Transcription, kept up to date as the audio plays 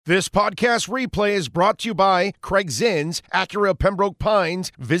This podcast replay is brought to you by Craig Zinn's Acura Pembroke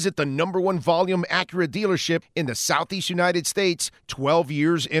Pines. Visit the #1 volume Acura dealership in the Southeast United States 12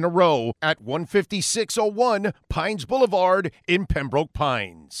 years in a row at 15601 Pines Boulevard in Pembroke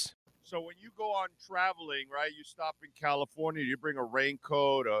Pines. So when you go on traveling, right, you stop in California, you bring a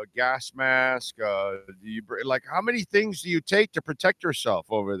raincoat, a gas mask, how many things do you take to protect yourself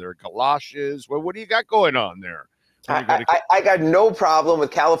over there? Galoshes? What do you got going on there? I got no problem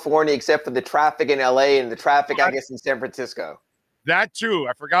with California except for the traffic in LA and the traffic, I guess, in San Francisco. That too.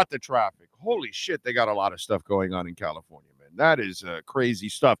 I forgot the traffic. Holy shit, they got a lot of stuff going on in California, man. That is crazy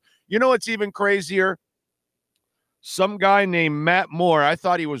stuff. You know what's even crazier? Some guy named Matt Moore. I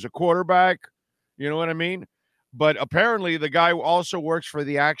thought he was a quarterback. You know what I mean? But apparently the guy also works for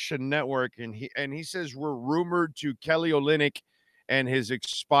the Action Network, and he says we're rumored to Kelly Olynyk and his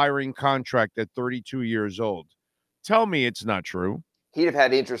expiring contract at 32 years old. Tell me it's not true. He'd have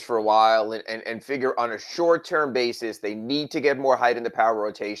had interest for a while and figure on a short-term basis, they need to get more height in the power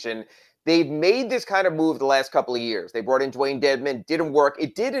rotation. They've made this kind of move the last couple of years. They brought in Dwayne Dedmon, didn't work.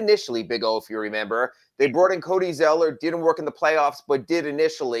 It did initially, Big O, if you remember. They brought in Cody Zeller, didn't work in the playoffs, but did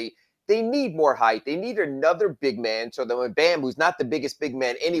initially. They need more height. They need another big man so that when Bam, who's not the biggest big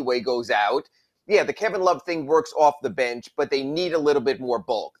man anyway, goes out, yeah, the Kevin Love thing works off the bench, but they need a little bit more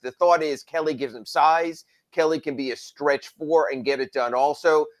bulk. The thought is Kelly gives them size. Kelly can be a stretch four and get it done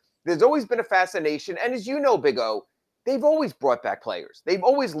also. There's always been a fascination, and as you know, Big O, they've always brought back players. They've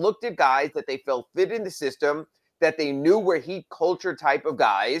always looked at guys that they felt fit in the system, that they knew were Heat culture type of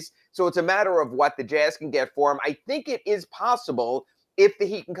guys. So it's a matter of what the Jazz can get for them. I think it is possible if the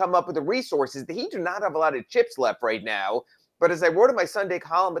Heat can come up with the resources. The Heat do not have a lot of chips left right now, but as I wrote in my Sunday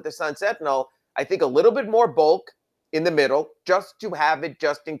column at the Sun-Sentinel, I think a little bit more bulk in the middle, just to have it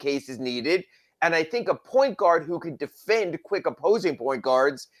just in case is needed. And I think a point guard who can defend quick opposing point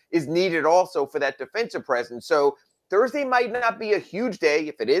guards is needed also for that defensive presence. So Thursday might not be a huge day.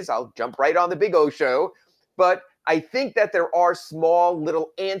 If it is, I'll jump right on the Big O show. But I think that there are small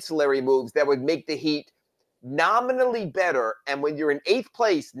little ancillary moves that would make the Heat nominally better. And when you're in 8th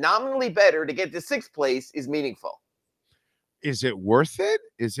place, nominally better to get to 6th place is meaningful. Is it worth it?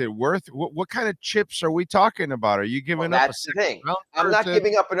 Is it worth what kind of chips are we talking about? Are you giving up? That's the thing. I'm not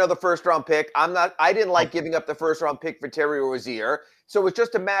giving up another first-round pick. I didn't like giving up the first-round pick for Terry Rozier. So it's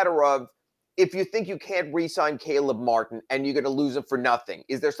just a matter of if you think you can't re-sign Caleb Martin and you're going to lose him for nothing,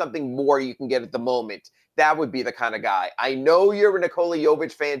 is there something more you can get at the moment? That would be the kind of guy. I know you're a Nikola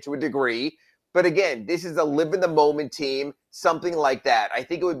Jovic fan to a degree, but again, this is a live-in-the-moment team, something like that. I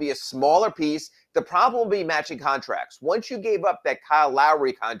think it would be a smaller piece. The problem will be matching contracts. Once you gave up that Kyle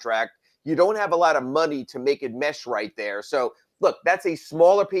Lowry contract, you don't have a lot of money to make it mesh right there. So, look, that's a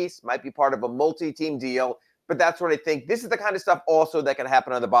smaller piece, might be part of a multi-team deal, but that's what I think. This is the kind of stuff also that can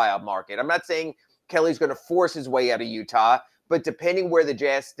happen on the buyout market. I'm not saying Kelly's going to force his way out of Utah, but depending where the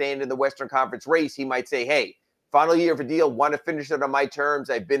Jazz stand in the Western Conference race, he might say, hey, final year of a deal, want to finish it on my terms.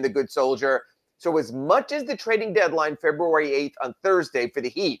 I've been the good soldier. So as much as the trading deadline, February 8th on Thursday for the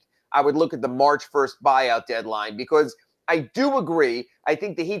Heat, I would look at the March 1st buyout deadline because I do agree. I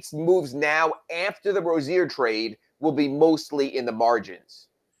think the Heat's moves now after the Rozier trade will be mostly in the margins.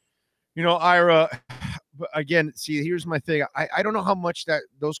 You know, Ira, again, see, here's my thing. I don't know how much that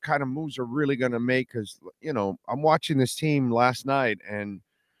those kind of moves are really going to make because, you know, I'm watching this team last night and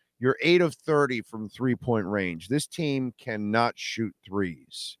you're 8 of 30 from three-point range. This team cannot shoot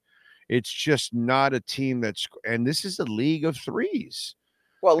threes. It's just not a team and this is a league of threes.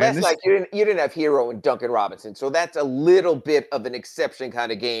 Well, last night you didn't have Hero and Duncan Robinson, so that's a little bit of an exception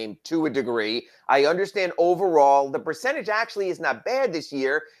kind of game to a degree. I understand overall the percentage actually is not bad this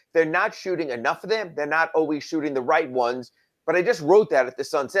year. They're not shooting enough of them. They're not always shooting the right ones. But I just wrote that at the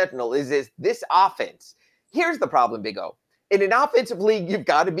Sun-Sentinel is this offense. Here's the problem, Big O. In an offensive league, you've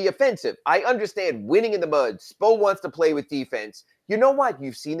got to be offensive. I understand winning in the mud. Spo wants to play with defense. You know what?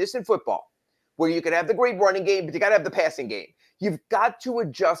 You've seen this in football where you can have the great running game, but you got to have the passing game. You've got to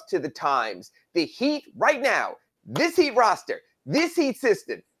adjust to the times. The Heat right now, this Heat roster, this Heat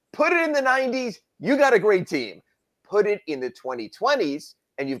system, put it in the 90s, you got a great team. Put it in the 2020s,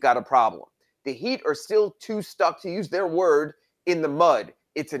 and you've got a problem. The Heat are still too stuck, to use their word, in the mud.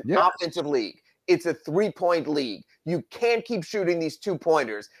 It's an offensive league. It's a three-point league. You can't keep shooting these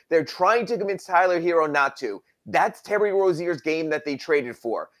two-pointers. They're trying to convince Tyler Hero not to. That's Terry Rozier's game that they traded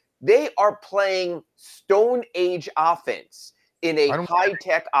for. They are playing Stone Age offense in a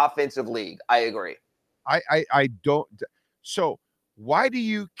high-tech offensive league. I agree. I don't. So why do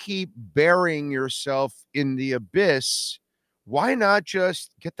you keep burying yourself in the abyss? Why not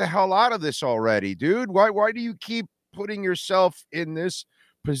just get the hell out of this already, dude? Why do you keep putting yourself in this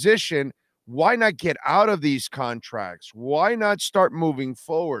position, why not get out of these contracts? Why not start moving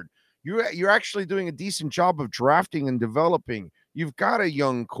forward? You're actually doing a decent job of drafting and developing. You've got a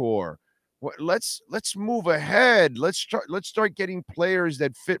young core. Let's move ahead. Let's start getting players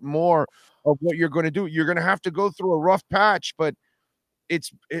that fit more of what you're going to do. You're going to have to go through a rough patch, but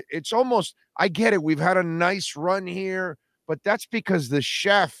it's almost, I get it. We've had a nice run here, but that's because the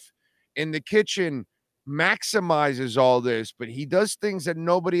chef in the kitchen maximizes all this, but he does things that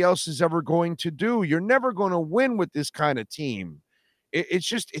nobody else is ever going to do. You're never going to win with this kind of team.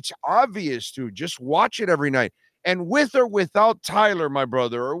 It's obvious, dude. Just watch it every night. And with or without Tyler, my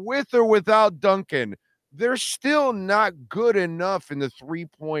brother, or with or without Duncan, they're still not good enough in the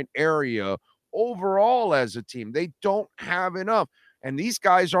 3-point area overall as a team. They don't have enough. And these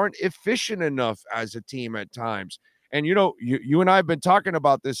guys aren't efficient enough as a team at times. And you and I have been talking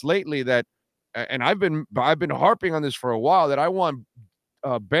about this lately, that and I've been harping on this for a while, that I want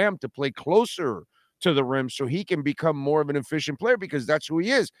Bam to play closer to the rim so he can become more of an efficient player, because that's who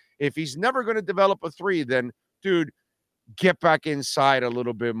he is. If he's never going to develop a three, then dude, get back inside a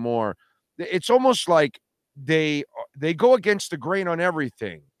little bit more. It's almost like they go against the grain on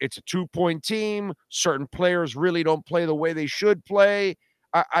everything. It's a 2-point team. Certain players really don't play the way they should play.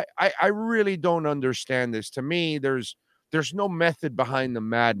 I really don't understand this. To me, there's no method behind the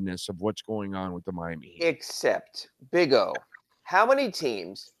madness of what's going on with the Miami Heat. Except, Big O, how many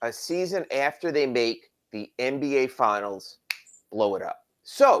teams a season after they make the NBA Finals blow it up?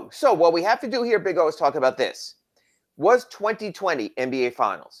 So what we have to do here, Big O, is talk about this. Was 2020 NBA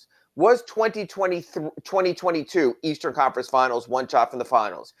Finals? Was 2022 Eastern Conference Finals one shot from the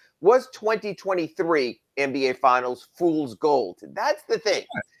finals? Was 2023 NBA Finals fool's gold? That's the thing.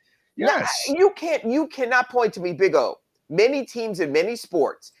 Yes. Now, you cannot point to me, Big O, many teams in many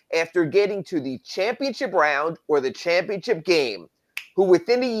sports, after getting to the championship round or the championship game, who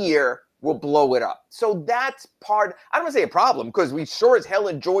within a year will blow it up. So that's part, I don't want to say a problem, because we sure as hell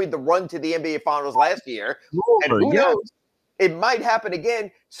enjoyed the run to the NBA Finals last year. And who knows, it might happen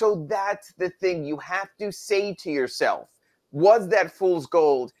again. So that's the thing you have to say to yourself. Was that fool's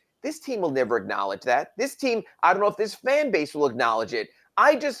gold? This team will never acknowledge that. This team, I don't know if this fan base will acknowledge it.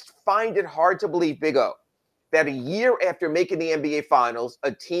 I just find it hard to believe, Big O, that a year after making the NBA Finals,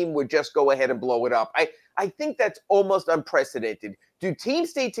 a team would just go ahead and blow it up. I think that's almost unprecedented. Do teams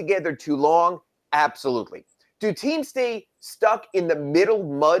stay together too long? Absolutely. Do teams stay stuck in the middle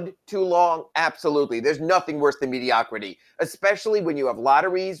mud too long? Absolutely. There's nothing worse than mediocrity, especially when you have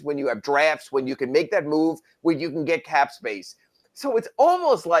lotteries, when you have drafts, when you can make that move, when you can get cap space. So it's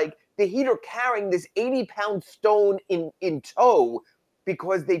almost like the Heat are carrying this 80-pound stone in tow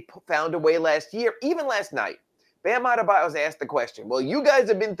because they found a way last year, even last night. Bam Adebayo was asked the question, well, you guys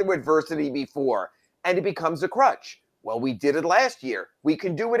have been through adversity before, and it becomes a crutch. Well, we did it last year. We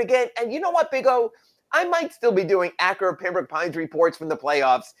can do it again. And you know what, Big O? I might still be doing Acura Pembroke Pines reports from the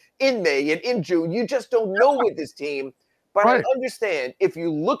playoffs in May and in June. You just don't know with this team. But right. I understand, if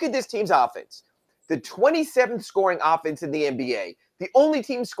you look at this team's offense, the 27th scoring offense in the NBA, the only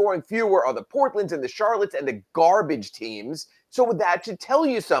teams scoring fewer are the Portlands and the Charlottes and the garbage teams. So that should tell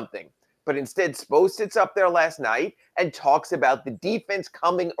you something. But instead, Spo sits up there last night and talks about the defense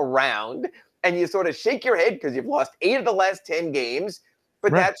coming around. And you sort of shake your head because you've lost 8 of the last 10 games.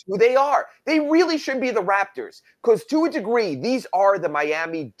 But right. That's who they are. They really should be the Raptors, because to a degree, these are the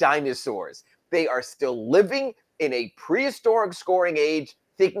Miami dinosaurs. They are still living in a prehistoric scoring age,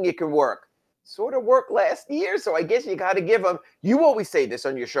 thinking it can work. Sort of worked last year, so I guess you got to give them. You always say this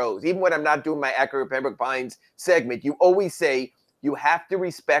on your shows, even when I'm not doing my Acura Pembroke Pines segment. You always say you have to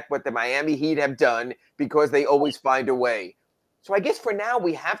respect what the Miami Heat have done because they always find a way. So I guess for now,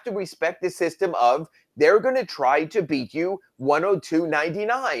 we have to respect the system of they're going to try to beat you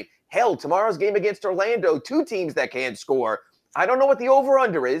 102-99. Hell, tomorrow's game against Orlando, 2 teams that can't score. I don't know what the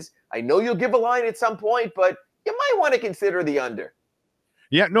over-under is. I know you'll give a line at some point, but you might want to consider the under.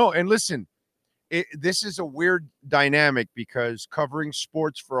 Yeah, no, and listen, this is a weird dynamic because covering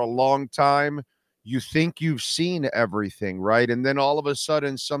sports for a long time, you think you've seen everything, right? And then all of a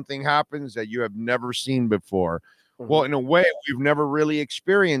sudden something happens that you have never seen before. Well, in a way, we've never really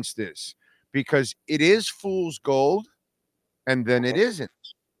experienced this because it is fool's gold and then it isn't.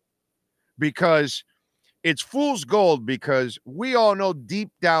 Because it's fool's gold because we all know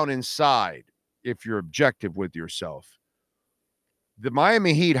deep down inside, if you're objective with yourself, the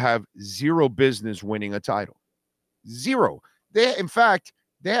Miami Heat have zero business winning a title. Zero. In fact,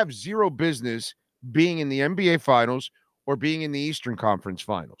 they have zero business being in the NBA Finals or being in the Eastern Conference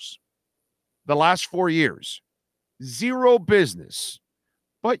Finals. The last 4 years. Zero business.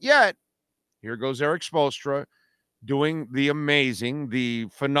 But yet, here goes Eric Spoelstra. doing the amazing, the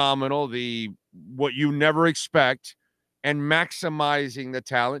phenomenal, the what you never expect, and maximizing the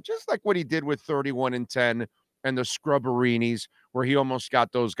talent, just like what he did with 31-10 and the Scrubberinis, where he almost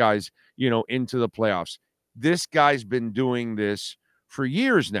got those guys, into the playoffs. This guy's been doing this for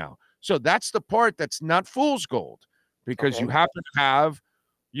years now. So that's the part that's not fool's gold, because you Okay. happen to have,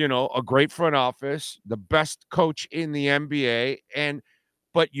 a great front office, the best coach in the NBA,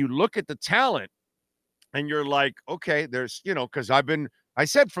 but you look at the talent and you're like, okay, there's, because I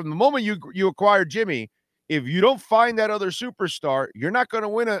said from the moment you acquired Jimmy, if you don't find that other superstar, you're not going to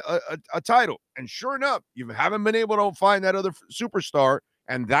win a title. And sure enough, you haven't been able to find that other superstar,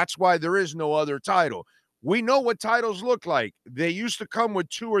 and that's why there is no other title. We know what titles look like. They used to come with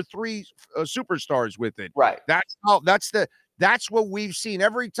 2 or 3 superstars with it. Right. That's what we've seen.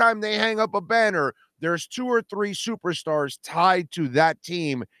 Every time they hang up a banner, there's 2 or 3 superstars tied to that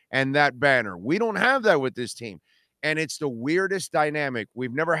team and that banner. We don't have that with this team. And it's the weirdest dynamic.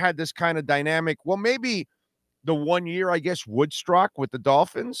 We've never had this kind of dynamic. Well, maybe the one year, I guess, Woodstock with the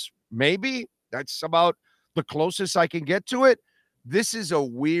Dolphins. Maybe that's about the closest I can get to it. This is a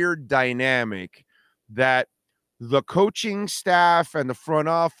weird dynamic that the coaching staff and the front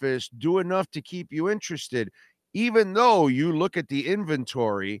office do enough to keep you interested, even though you look at the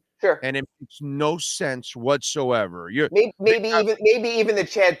inventory Sure. and it makes no sense whatsoever. Maybe even the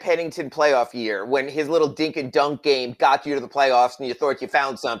Chad Pennington playoff year, when his little dink and dunk game got you to the playoffs and you thought you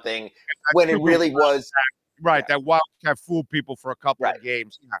found something, when it really was right. Yeah. That Wildcat fooled people for a couple right. of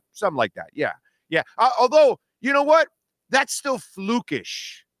games, something like that. Yeah. Although, you know what? That's still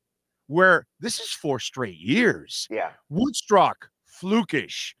flukish. Where this is 4 straight years. Yeah. Woodstock,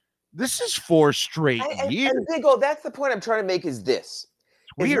 flukish. This is 4 straight years. And Big O, that's the point I'm trying to make is this.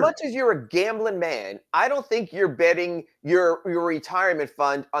 As much as you're a gambling man, I don't think you're betting your retirement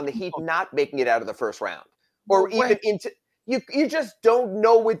fund on the Heat not making it out of the first round. Or even into you just don't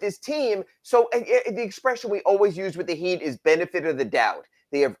know with this team. So the expression we always use with the Heat is benefit of the doubt.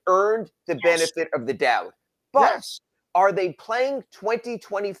 They have earned the benefit of the doubt. But are they playing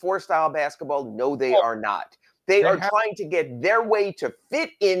 2024 style basketball? No, they are not. They are trying to get their way to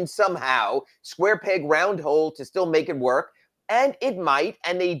fit in somehow, square peg, round hole, to still make it work. And it might.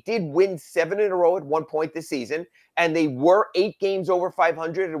 And they did win 7 in a row at one point this season. And they were 8 games over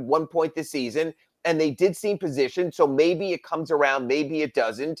 500 at one point this season. And they did seem positioned. So maybe it comes around, maybe it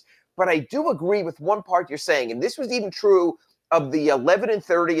doesn't. But I do agree with one part you're saying. And this was even true of the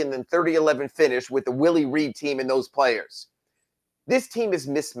 11-30 and then 30-11 finish with the Willie Reed team and those players. This team is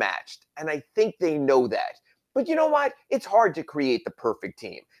mismatched, and I think they know that. But you know what? It's hard to create the perfect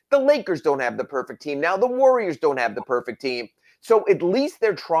team. The Lakers don't have the perfect team now. The Warriors don't have the perfect team. So at least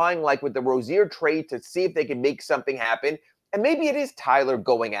they're trying, like with the Rozier trade, to see if they can make something happen. And maybe it is Tyler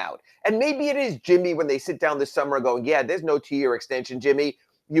going out. And maybe it is Jimmy when they sit down this summer going, yeah, there's no 2-year extension, Jimmy.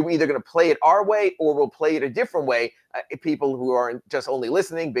 You're either going to play it our way or we'll play it a different way. People who are just only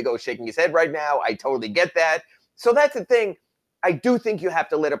listening, Big O shaking his head right now. I totally get that. So that's the thing. I do think you have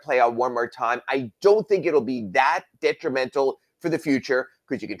to let it play out one more time. I don't think it'll be that detrimental for the future,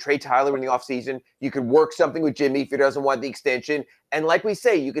 because you can trade Tyler in the offseason. You can work something with Jimmy if he doesn't want the extension. And like we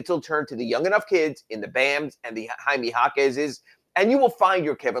say, you can still turn to the young enough kids in the Bams and the Jaime Jaquez's, and you will find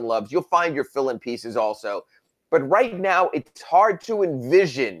your Kevin Loves. You'll find your fill-in pieces also. But right now, it's hard to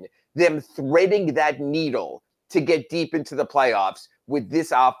envision them threading that needle to get deep into the playoffs with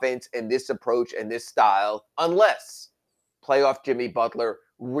this offense and this approach and this style, unless playoff Jimmy Butler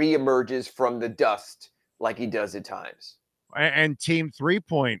reemerges from the dust like he does at times. And team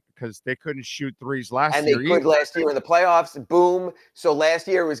 3-point, because they couldn't shoot threes last year. And they could last year in the playoffs. Boom. So last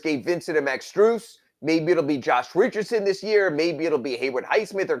year it was Gabe Vincent and Max Strus. Maybe it'll be Josh Richardson this year. Maybe it'll be Haywood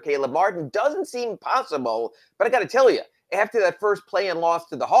Highsmith or Caleb Martin. Doesn't seem possible. But I got to tell you, after that first play-in loss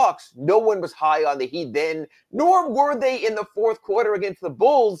to the Hawks, no one was high on the Heat then, nor were they in the fourth quarter against the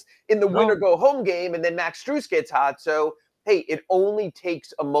Bulls in the win-or-go-home game, and then Max Strus gets hot. So, hey, it only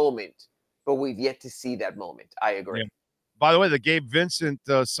takes a moment, but we've yet to see that moment. I agree. Yeah. By the way, the Gabe Vincent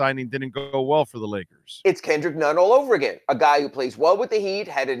signing didn't go well for the Lakers. It's Kendrick Nunn all over again. A guy who plays well with the Heat,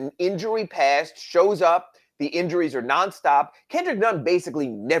 had an injury past, shows up. The injuries are nonstop. Kendrick Nunn basically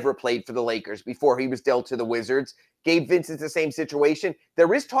never played for the Lakers before he was dealt to the Wizards. Gabe Vincent's the same situation.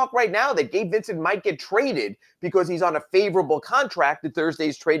 There is talk right now that Gabe Vincent might get traded because he's on a favorable contract at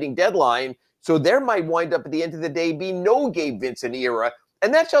Thursday's trading deadline. So there might wind up at the end of the day be no Gabe Vincent era.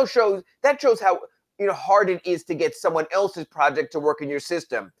 And that shows how hard it is to get someone else's project to work in your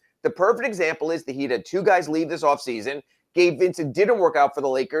system. The perfect example is the Heat had 2 guys leave this offseason. Gabe Vincent didn't work out for the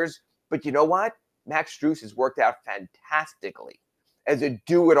Lakers, but you know what? Max Strus has worked out fantastically as a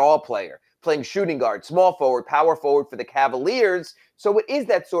do-it-all player. playing shooting guard, small forward, power forward for the Cavaliers. So it is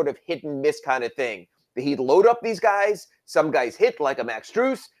that sort of hit and miss kind of thing. The Heat load up these guys. Some guys hit like a Max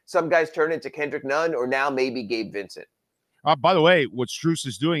Strus. Some guys turn into Kendrick Nunn or now maybe Gabe Vincent. By the way, what Strus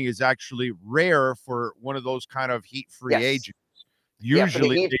is doing is actually rare for one of those kind of Heat free agents.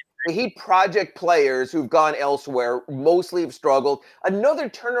 Usually, the Heat project players who've gone elsewhere mostly have struggled. Another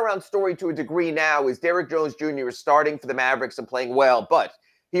turnaround story to a degree now is Derrick Jones Jr. is starting for the Mavericks and playing well, but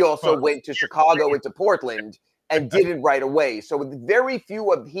he also went to Chicago and to Portland and didn't right away. So with very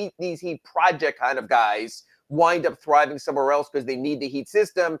few of these Heat project kind of guys wind up thriving somewhere else because they need the Heat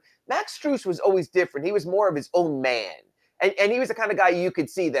system. Max Strus was always different. He was more of his own man. And he was the kind of guy you could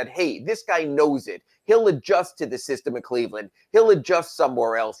see that, hey, this guy knows it. He'll adjust to the system in Cleveland. He'll adjust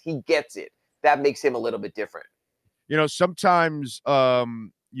somewhere else. He gets it. That makes him a little bit different. You know, sometimes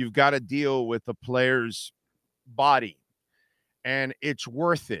you've got to deal with the player's body, and it's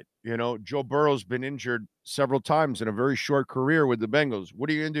worth it. You know, Joe Burrow's been injured several times in a very short career with the Bengals. What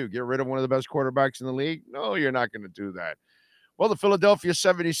are you going to do? Get rid of one of the best quarterbacks in the league? No, you're not going to do that. Well, the Philadelphia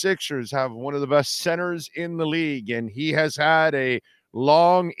 76ers have one of the best centers in the league, and he has had a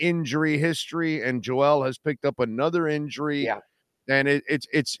long injury history, and Joel has picked up another injury. Yeah. And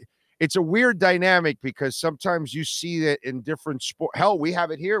it's a weird dynamic because sometimes you see that in different sports. Hell, we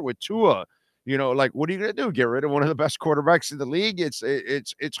have it here with Tua. You know, like, what are you going to do? Get rid of one of the best quarterbacks in the league?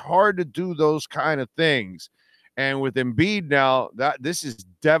 It's hard to do those kind of things. And with Embiid now, this is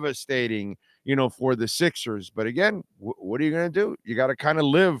devastating, you know, for the Sixers. But again, what are you going to do? You got to kind of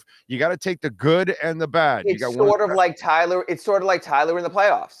live. You got to take the good and the bad. It's sort of like Tyler. It's sort of like Tyler in the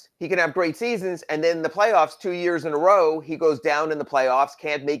playoffs. He can have great seasons, and then in the playoffs, 2 years in a row, he goes down in the playoffs,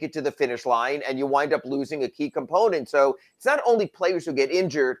 can't make it to the finish line, and you wind up losing a key component. So it's not only players who get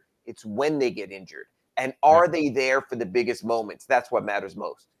injured, it's when they get injured. And are they there for the biggest moments? That's what matters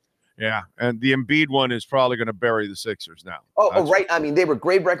most. Yeah, and the Embiid one is probably going to bury the Sixers now. Oh, right. I mean, they were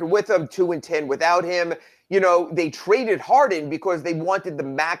great record with him, 2-10 without him. You know, they traded Harden because they wanted the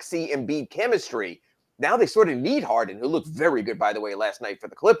Maxey Embiid chemistry. Now they sort of need Harden, who looked very good, by the way, last night for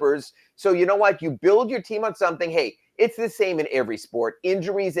the Clippers. So you know what? You build your team on something. Hey, it's the same in every sport.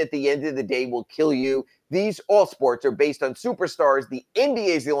 Injuries at the end of the day will kill you. All sports are based on superstars. The NBA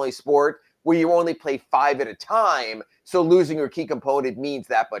is the only sport where you only play 5 at a time. So losing your key component means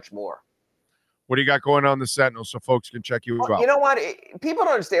that much more. What do you got going on the Sentinel so folks can check you out? You know what? People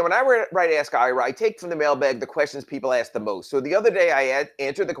don't understand. When I write Ask Ira, I take from the mailbag the questions people ask the most. So the other day I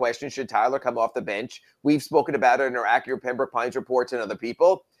answered the question, should Tyler come off the bench? We've spoken about it in our Acura Pembroke Pines reports and other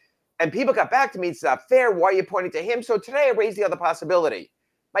people. And people got back to me. It's not fair. Why are you pointing to him? So today I raised the other possibility.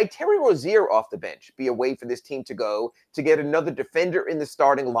 Might Terry Rozier off the bench be a way for this team to go, to get another defender in the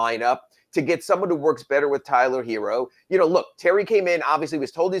starting lineup, to get someone who works better with Tyler Hero? You know, look, Terry came in, obviously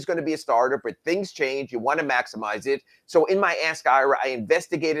was told he's going to be a starter, but things change. You want to maximize it. So in my Ask Ira, I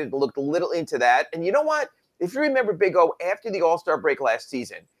investigated and looked a little into that. And you know what? If you remember, Big O, after the All-Star break last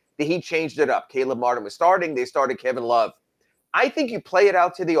season, the Heat changed it up. Caleb Martin was starting. They started Kevin Love. I think you play it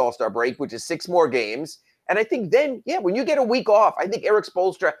out to the All-Star break, which is 6 more games. And I think then, when you get a week off, I think Eric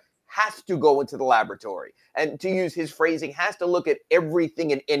Spoelstra has to go into the laboratory. And to use his phrasing, has to look at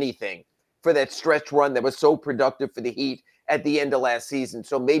everything and anything for that stretch run that was so productive for the Heat at the end of last season.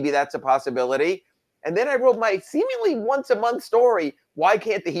 So maybe that's a possibility. And then I wrote my seemingly once-a-month story, why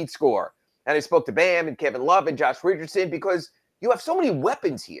can't the Heat score? And I spoke to Bam and Kevin Love and Josh Richardson because you have so many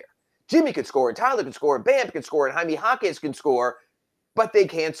weapons here. Jimmy could score, and Tyler could score, and Bam could score, and Jaime Jaquez can score, but they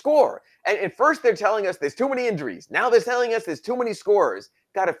can't score. And at first they're telling us there's too many injuries. Now they're telling us there's too many scorers.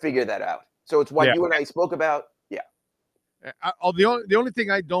 Got to figure that out. So it's what you and I spoke about. Yeah. The only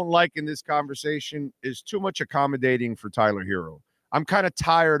thing I don't like in this conversation is too much accommodating for Tyler Hero. I'm kind of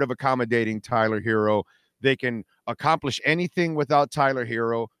tired of accommodating Tyler Hero. They can accomplish anything without Tyler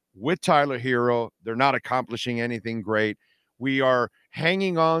Hero. With Tyler Hero, they're not accomplishing anything great. We are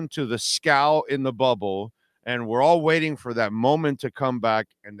hanging on to the scow in the bubble, and we're all waiting for that moment to come back,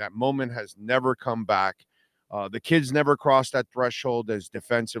 and that moment has never come back. The kid's never crossed that threshold as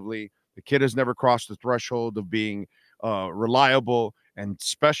defensively. The kid has never crossed the threshold of being reliable and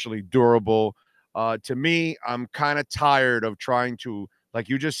especially durable. To me, I'm kind of tired of trying to, like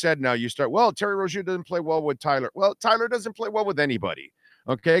you just said, now you start, Terry Rozier doesn't play well with Tyler. Well, Tyler doesn't play well with anybody,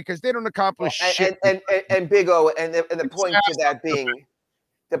 okay? Because they don't accomplish shit. And Big O, and the point to that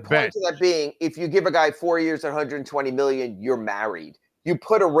being, if you give a guy 4 years, 120 million, you're married. You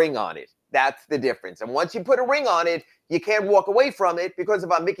put a ring on it. That's the difference. And once you put a ring on it, you can't walk away from it, because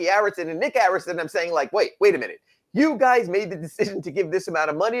if I'm Mickey Arison and Nick Arison, I'm saying, like, wait a minute. You guys made the decision to give this amount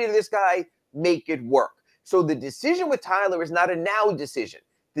of money to this guy. Make it work. So the decision with Tyler is not a now decision.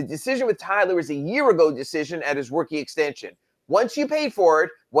 The decision with Tyler is a year ago decision at his rookie extension. Once you pay for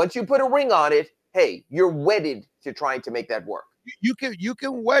it, once you put a ring on it, hey, you're wedded to trying to make that work. You can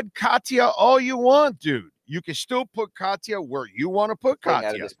wed Katya all you want, dude. You can still put Katya where you want to put Katya.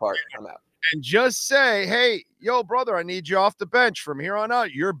 Out of this part, I'm out. And just say, hey, yo, brother, I need you off the bench. From here on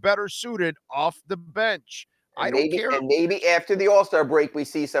out, you're better suited off the bench. I don't care. And maybe after the All-Star break, we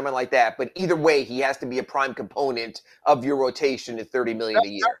see someone like that. But either way, he has to be a prime component of your rotation at $30 million a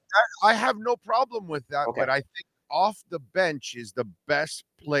year. I have no problem with that, but I think off the bench is the best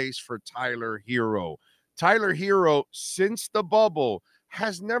place for Tyler Hero. Tyler Hero, since the bubble,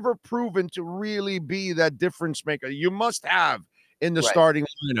 has never proven to really be that difference maker you must have in the starting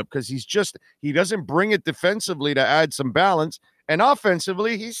lineup, because he doesn't bring it defensively to add some balance, and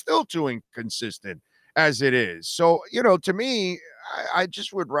offensively, he's still too inconsistent as it is. So, to me, I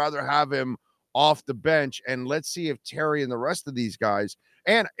just would rather have him off the bench, and let's see if Terry and the rest of these guys,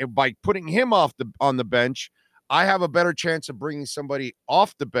 and by putting him on the bench, I have a better chance of bringing somebody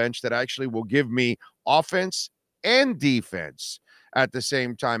off the bench that actually will give me offense and defense at the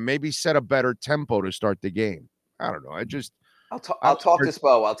same time. Maybe set a better tempo to start the game. I don't know. I'll talk to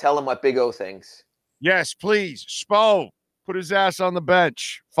Spo. I'll tell him what Big O thinks. Yes, please. Spo, put his ass on the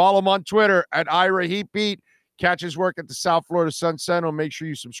bench. Follow him on Twitter at Ira Heatbeat. Catch his work at the South Florida Sun Sentinel. Make sure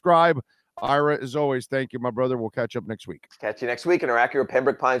you subscribe. Ira, as always, thank you, my brother. We'll catch up next week. Catch you next week in our Acura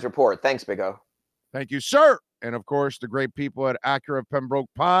Pembroke Pines report. Thanks, Big O. Thank you, sir. And, of course, the great people at Acura Pembroke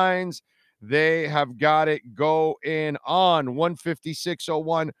Pines. They have got it going on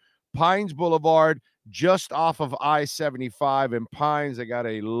 15601 Pines Boulevard, just off of I-75 in Pines. They got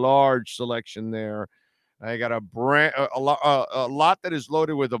a large selection there. They got a lot that is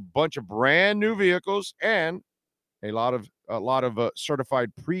loaded with a bunch of brand new vehicles and a lot of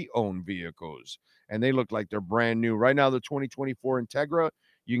certified pre-owned vehicles, and they look like they're brand new. Right now, the 2024 Integra,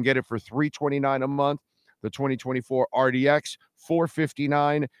 you can get it for $329 a month. The 2024 RDX,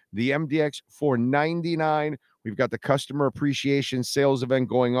 $459. The MDX, $499. We've got the customer appreciation sales event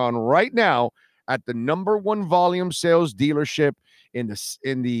going on right now at the #1 volume sales dealership in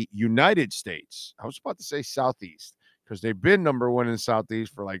the United States. I was about to say Southeast, because they've been #1 in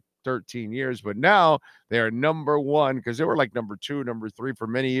Southeast for like 13 years, but now they are #1, because they were like #2, #3 for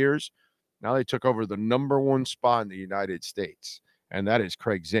many years. Now they took over the #1 spot in the United States, and that is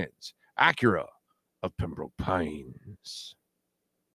Craig Zinn's Acura of Pembroke Pines.